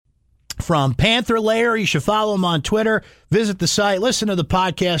from Panther Lair. You should follow him on Twitter. Visit the site, listen to the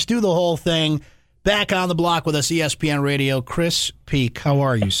podcast, do the whole thing. Back on the block with us, ESPN Radio, Chris Peak. How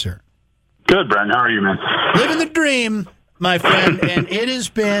are you, sir? Good, Brent. How are you, man? Living the dream, my friend. And it has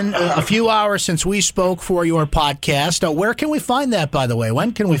been a few hours since we spoke for your podcast. Where can we find that, by the way?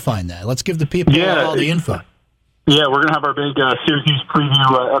 When can we find that? Let's give the people all the info. Yeah, we're going to have our big Syracuse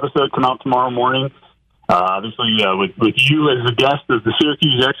preview episode come out tomorrow morning. Obviously, with you as a guest, as the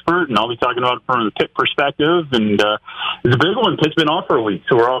Syracuse expert, and I'll be talking about it from the Pitt perspective. And it's a big one. Pitt's been off for a week,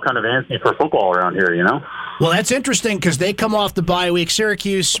 so we're all kind of antsy for football around here, you know? Well, that's interesting because they come off the bye week.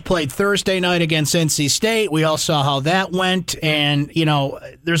 Syracuse played Thursday night against NC State. We all saw how that went. And, you know,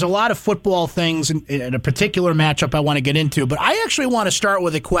 there's a lot of football things in a particular matchup I want to get into. But I actually want to start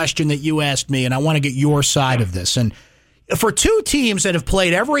with a question that you asked me, and I want to get your side of this. And for two teams that have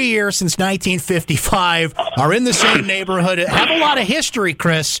played every year since 1955, are in the same neighborhood, have a lot of history,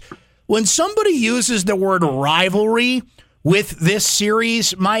 Chris, when somebody uses the word rivalry with this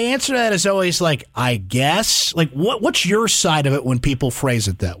series, my answer to that is always like, I guess. Like, what's your side of it when people phrase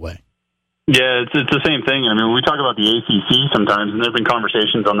it that way? Yeah, it's the same thing. I mean, we talk about the ACC sometimes, and there have been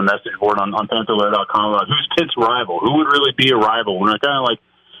conversations on the message board on PantherLair.com about who's Pitt's rival, who would really be a rival. And we're kind of like,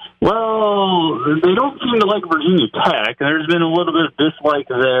 well, they don't seem to like Virginia Tech. There's been a little bit of dislike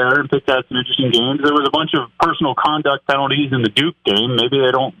there, and Pitt's had some interesting games. There was a bunch of personal conduct penalties in the Duke game. Maybe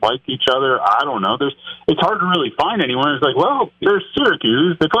they don't like each other. I don't know. It's hard to really find anyone. It's like, well, there's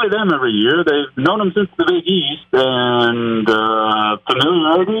Syracuse. They play them every year. They've known them since the Big East, and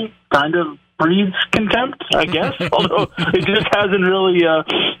familiarity kind of breeds contempt, I guess, although it just hasn't really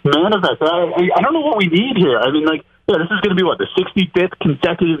manifested. I don't know what we need here. I mean, like, yeah, this is going to be, the 65th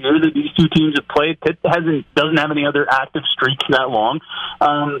consecutive year that these two teams have played. Pitt doesn't have any other active streaks that long.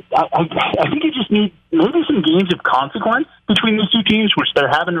 I think you just need maybe some games of consequence between these two teams, which there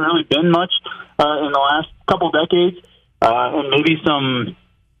haven't really been much in the last couple decades, and maybe some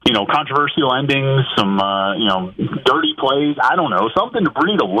controversial endings, some, dirty plays. I don't know, something to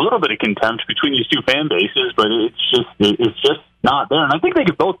breed a little bit of contempt between these two fan bases, but it's just not there. And I think they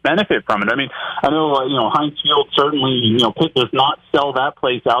could both benefit from it. I mean, I know, Heinz Field certainly, Pitt does not sell that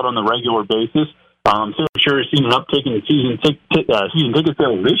place out on the regular basis. So I'm sure seen an uptick in season ticket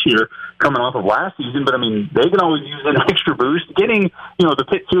sales this year coming off of last season, but I mean, they can always use an extra boost. Getting, the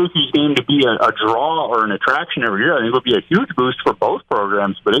Pitt-Syracuse game to be a draw or an attraction every year, I think would be a huge boost for both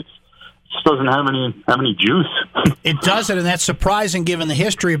programs, but it just doesn't have any juice. It doesn't, and that's surprising given the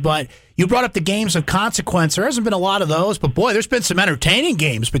history, but you brought up the games of consequence. There hasn't been a lot of those, but boy, there's been some entertaining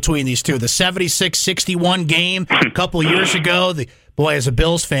games between these two. The 76-61 game a couple of years ago, boy, as a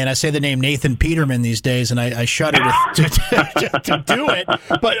Bills fan, I say the name Nathan Peterman these days, and I shudder to do it.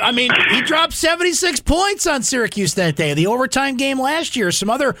 But, I mean, he dropped 76 points on Syracuse that day. The overtime game last year, some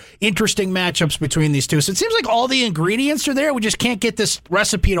other interesting matchups between these two. So it seems like all the ingredients are there. We just can't get this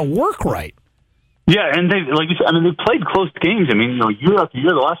recipe to work right. Yeah, and they, like you said, they've played close games. I mean, year after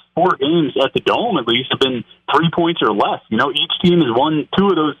year, the last 4 games at the Dome, at least, have been 3 points or less. Each team has won 2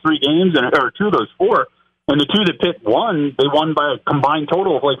 of those 3 games, or 2 of those 4. And the 2 that Pitt won, they won by a combined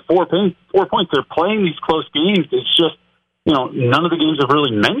total of 4 points. They're playing these close games. It's just, none of the games have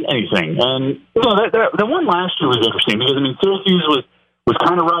really meant anything. And, the one last year was interesting because, Syracuse was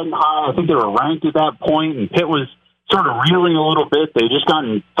kind of riding high. I think they were ranked at that point, and Pitt was sort of reeling a little bit. They just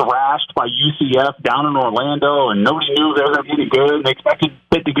gotten thrashed by UCF down in Orlando, and nobody knew they were going to be any good. And they expected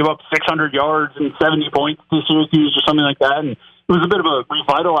Pitt to give up 600 yards and 70 points to Syracuse or something like that. And it was a bit of a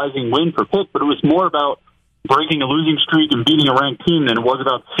revitalizing win for Pitt, but it was more about breaking a losing streak and beating a ranked team than it was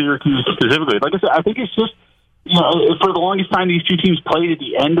about Syracuse specifically. Like I said, I think it's just, for the longest time these two teams played at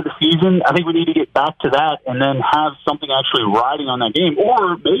the end of the season, I think we need to get back to that and then have something actually riding on that game.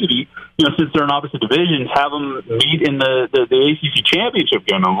 Or maybe, since they're in opposite divisions, have them meet in the ACC championship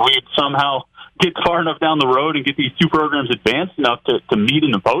game, and we somehow get far enough down the road and get these two programs advanced enough to meet in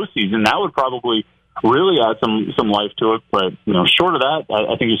the postseason. That would probably really add some life to it. But, short of that,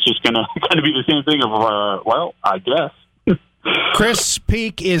 I think it's just going to be the same thing of, I guess. Chris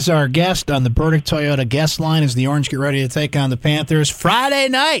Peak is our guest on the Burdick Toyota guest line as the Orange get ready to take on the Panthers Friday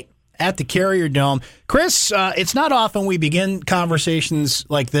night at the Carrier Dome. Chris, it's not often we begin conversations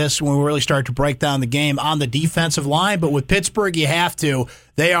like this when we really start to break down the game on the defensive line, but with Pittsburgh, you have to.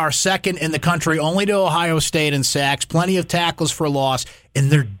 They are second in the country, only to Ohio State in sacks, plenty of tackles for loss,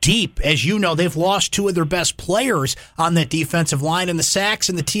 and they're deep. As you know, they've lost 2 of their best players on that defensive line, and the sacks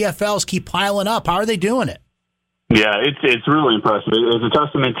and the TFLs keep piling up. How are they doing it? Yeah, it's really impressive. It's a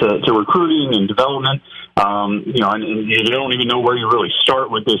testament to recruiting and development. And you don't even know where you really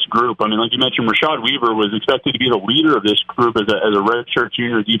start with this group. I mean, like you mentioned, Rashad Weaver was expected to be the leader of this group as a redshirt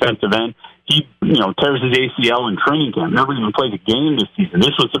junior defensive end. He, tears his ACL in training camp. Never even played a game this season.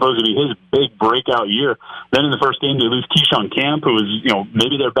 This was supposed to be his big breakout year. Then in the first game, they lose Keyshawn Camp, who was,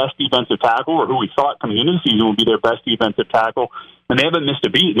 maybe their best defensive tackle, or who we thought coming into the season would be their best defensive tackle. And they haven't missed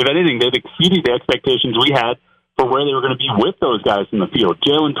a beat. If anything, they've exceeded the expectations we had for where they were going to be with those guys in the field.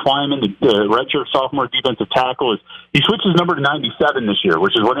 Jalen Twyman, the redshirt sophomore defensive tackle, he switched his number to 97 this year,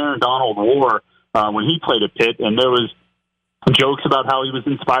 which is what Aaron Donald wore when he played at Pitt. And there was jokes about how he was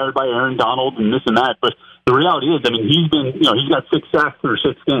inspired by Aaron Donald and this and that. But the reality is, he's been, he's got 6 sacks through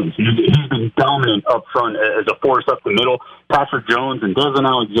 6 games. He's been dominant up front as a force up the middle. Patrick Jones and Desmond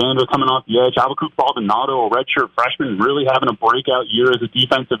Alexander coming off the edge. Habakkuk Baldonado, a redshirt freshman, really having a breakout year as a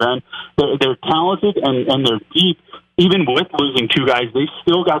defensive end. They're talented and they're deep. Even with losing 2 guys, they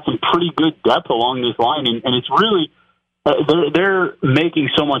still got some pretty good depth along this line. And it's really, they're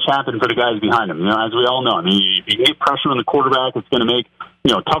making so much happen for the guys behind them. As we all know, if you get pressure on the quarterback, it's going to make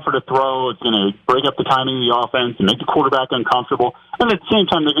tougher to throw. It's going to break up the timing of the offense and make the quarterback uncomfortable. And at the same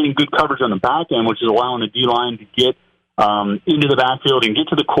time, they're getting good coverage on the back end, which is allowing the D-line to get into the backfield and get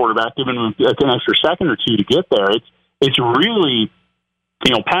to the quarterback, giving them an extra second or two to get there. It's really,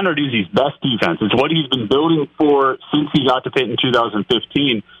 Pat Narduzzi's best defense. It's what he's been building for since he got to Pitt in 2015,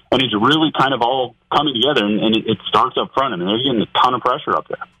 and it's really kind of all coming together, and it starts up front. They're getting a ton of pressure up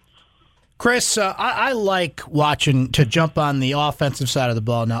there. Chris, I like watching, to jump on the offensive side of the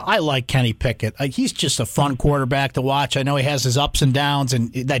ball now, I like Kenny Pickett. He's just a fun quarterback to watch. I know he has his ups and downs,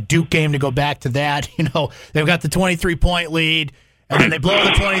 and that Duke game, to go back to that, they've got the 23-point lead, and then they blow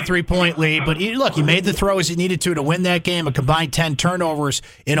the 23-point lead. But he made the throws he needed to win that game, a combined 10 turnovers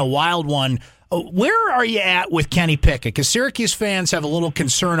in a wild one. Where are you at with Kenny Pickett? Because Syracuse fans have a little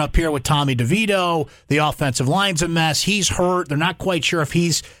concern up here with Tommy DeVito. The offensive line's a mess. He's hurt. They're not quite sure if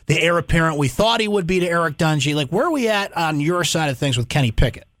he's the heir apparent we thought he would be to Eric Dungey. Where are we at on your side of things with Kenny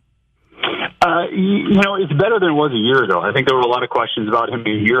Pickett? It's better than it was a year ago. I think there were a lot of questions about him a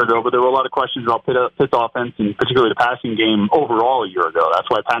year ago, but there were a lot of questions about Pitt's offense and particularly the passing game overall a year ago. That's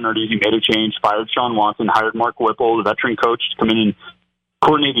why Pat Narduzzi made a change, fired Sean Watson, hired Mark Whipple, the veteran coach, to come in and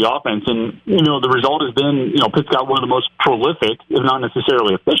coordinate the offense. And, the result has been, Pitt's got one of the most prolific, if not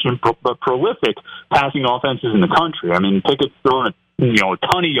necessarily efficient, but prolific passing offenses in the country. Pickett's throwing a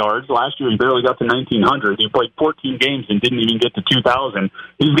ton of yards. Last year, he barely got to 1,900. He played 14 games and didn't even get to 2,000.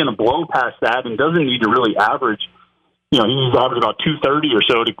 He's going to blow past that and doesn't need to really average. He needs to average about 230 or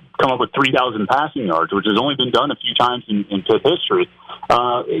so to come up with 3,000 passing yards, which has only been done a few times in Pitt history.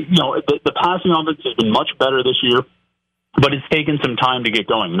 The passing offense has been much better this year, but it's taken some time to get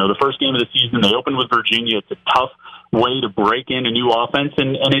going. The first game of the season, they opened with Virginia. It's a tough way to break in a new offense,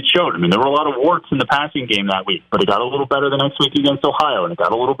 and it showed. There were a lot of warts in the passing game that week, but it got a little better the next week against Ohio, and it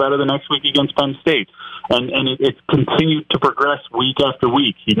got a little better the next week against Penn State. And it continued to progress week after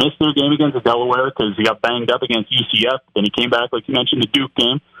week. He missed their game against Delaware because he got banged up against UCF. Then he came back, like you mentioned, the Duke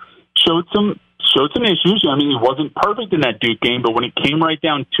game. Showed some issues. He wasn't perfect in that Duke game, but when it came right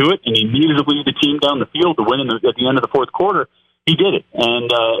down to it and he needed to lead the team down the field to win at the end of the fourth quarter, he did it.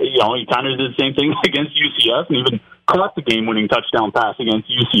 And, he kind of did the same thing against UCF and even caught the game-winning touchdown pass against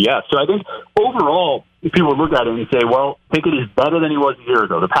UCF. So I think overall, people look at it and say, well, Pickett is better than he was a year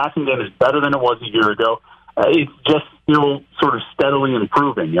ago. The passing game is better than it was a year ago. It's just still sort of steadily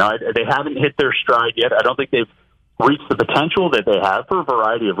improving. They haven't hit their stride yet. I don't think they've reached the potential that they have for a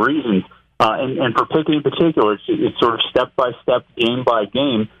variety of reasons. And for Pickett in particular, it's sort of step-by-step,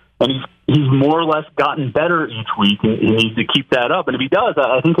 game-by-game. And he's more or less gotten better each week, and he needs to keep that up. And if he does,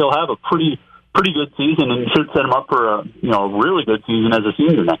 I think he'll have a pretty good season, and should set him up for a really good season as a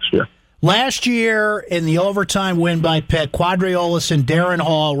senior next year. Last year, in the overtime win by Pitt, Quadri Olison and Darren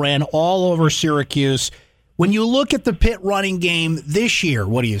Hall ran all over Syracuse. When you look at the Pitt running game this year,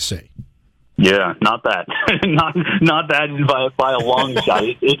 what do you see? Yeah, not that. not that by a long shot.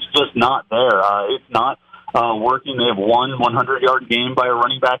 It's just not there. It's not working. They have one 100-yard game by a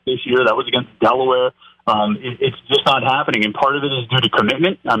running back this year. That was against Delaware. It's just not happening, and part of it is due to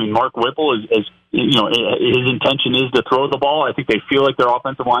commitment. Mark Whipple is his intention is to throw the ball. I think they feel like their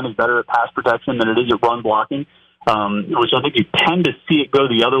offensive line is better at pass protection than it is at run blocking, which I think you tend to see it go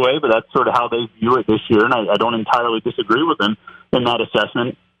the other way, but that's sort of how they view it this year, and I don't entirely disagree with them in that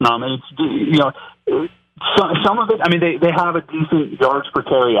assessment. And it's some of it. They have a decent yards per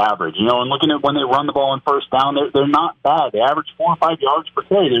carry average, and looking at when they run the ball on first down, they're not bad. They average 4 or 5 yards per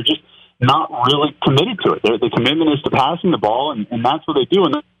carry. They're just not really committed to it. The commitment is to passing the ball, and that's what they do.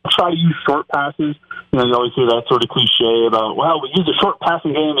 And they try to use short passes you always hear that sort of cliche about, well, we use a short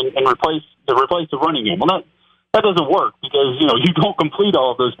passing game and replace the running game. Well, that doesn't work because, you don't complete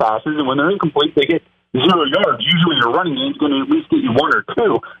all of those passes, and when they're incomplete, they get 0 yards. Usually your running game is going to at least get you 1 or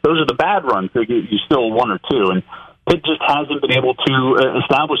 2. Those are the bad runs. They get you still 1 or 2. And Pitt just hasn't been able to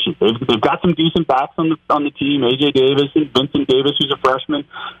establish it. They've got some decent backs on the team, A.J. Davis and Vincent Davis, who's a freshman,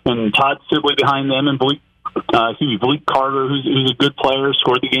 and Todd Sibley behind them, and Blake Carter, who's a good player,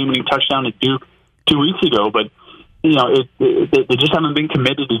 scored the game-winning touchdown at Duke 2 weeks ago. But they just haven't been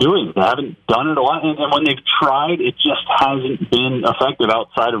committed to doing it. They haven't done it a lot, and when they've tried, it just hasn't been effective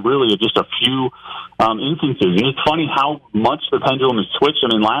outside of really just a few instances. And it's funny how much the pendulum has switched.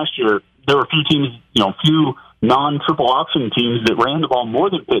 I mean, last year there were a few teams, few non-triple option teams that ran the ball more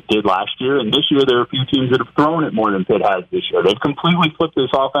than Pitt did last year, and this year there are a few teams that have thrown it more than Pitt has this year. They've completely flipped this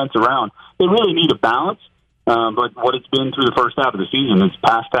offense around. They really need a balance, but what it's been through the first half of the season is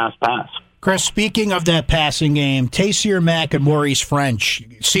pass, pass, pass. Chris, speaking of that passing game, Taysir Mack and Maurice French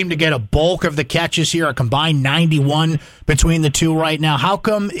seem to get a bulk of the catches here, a combined 91 between the two right now. How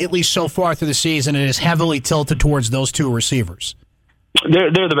come, at least so far through the season, it is heavily tilted towards those two receivers?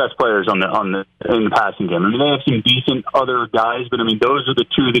 They're the best players in the passing game. I mean, they have some decent other guys, but I mean, those are the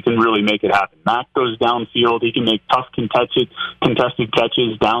two that can really make it happen. Mack goes downfield; he can make tough contested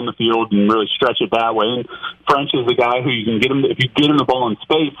catches down the field and really stretch it that way. And French is the guy who you can get him. If you get him the ball in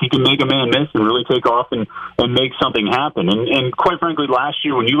space, he can make a man miss and really take off and make something happen. And quite frankly, last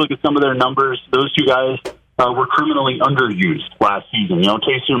year when you look at some of their numbers, those two guys were criminally underused last season.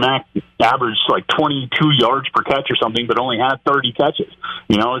 Taysir Mack averaged like 22 yards per catch or something, but only had 30 catches.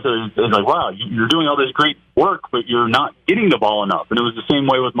 It's like, wow, you're doing all this great work, but you're not getting the ball enough. And it was the same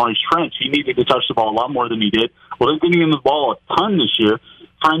way with Maurice French. He needed to touch the ball a lot more than he did. Well, they're getting him the ball a ton this year.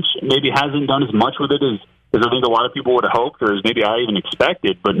 French maybe hasn't done as much with it as I think a lot of people would have hoped, or as maybe I even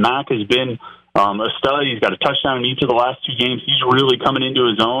expected. But Mack has been a stud. He's got a touchdown in each of the last 2 games. He's really coming into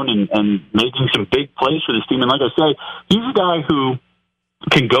his own and making some big plays for this team. And like I say, he's a guy who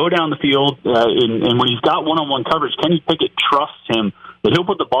can go down the field, and when he's got one-on-one coverage, Kenny Pickett trusts him that he'll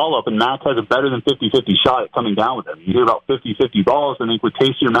put the ball up, and Mack has a better than 50-50 shot at coming down with him. You hear about 50-50 balls. I think with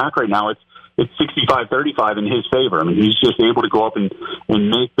Taysir Mack right now, it's 65-35 in his favor. I mean, he's just able to go up and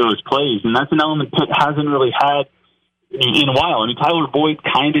make those plays, and that's an element Pitt hasn't really had in a while. I mean, Tyler Boyd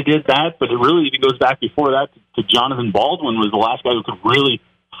kind of did that, but it really even goes back before that to Jonathan Baldwin was the last guy who could really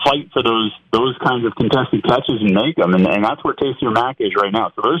fight for those kinds of contested catches and make them, and that's where Taysir Mack is right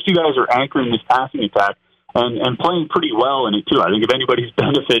now. So those two guys are anchoring this passing attack and playing pretty well in it, too. I think if anybody's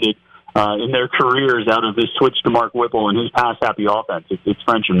benefited in their careers out of this switch to Mark Whipple and his pass-happy offense, it's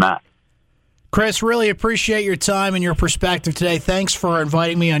French and Mack. Chris, really appreciate your time and your perspective today. Thanks for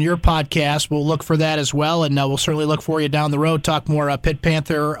inviting me on your podcast. We'll look for that as well, and we'll certainly look for you down the road, talk more Pitt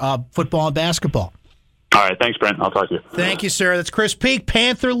Panther football and basketball. All right, thanks, Brent. I'll talk to you. Thank you, sir. That's Chris Peak,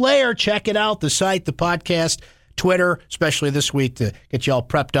 Panther Lair. Check it out, the site, the podcast, Twitter, especially this week to get you all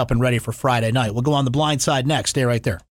prepped up and ready for Friday night. We'll go on the blind side next. Stay right there.